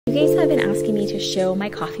You guys have been asking me to show my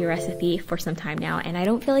coffee recipe for some time now, and I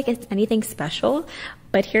don't feel like it's anything special,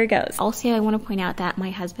 but here it goes. Also, I want to point out that my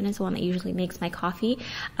husband is the one that usually makes my coffee,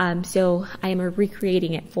 so I am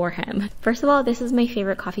recreating it for him. First of all, this is my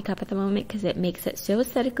favorite coffee cup at the moment because it makes it so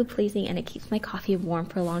aesthetically pleasing and it keeps my coffee warm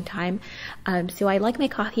for a long time. So I like my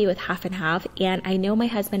coffee with half and half, and I know my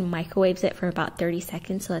husband microwaves it for about 30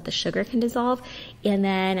 seconds so that the sugar can dissolve, and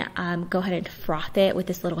then go ahead and froth it with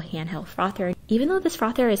this little handheld frother. Even though this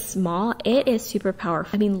frother is small, it is super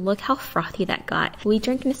powerful. I mean, look how frothy that got. We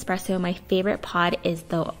drink an espresso. My favorite pod is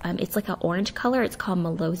it's like an orange color. It's called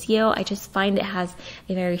Melozio. I just find it has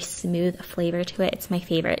a very smooth flavor to it. It's my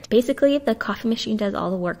favorite. Basically, the coffee machine does all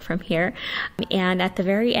the work from here. And at the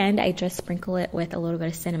very end, I just sprinkle it with a little bit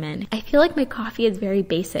of cinnamon. I feel like my coffee is very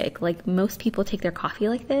basic. Like most people take their coffee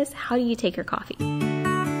like this. How do you take your coffee?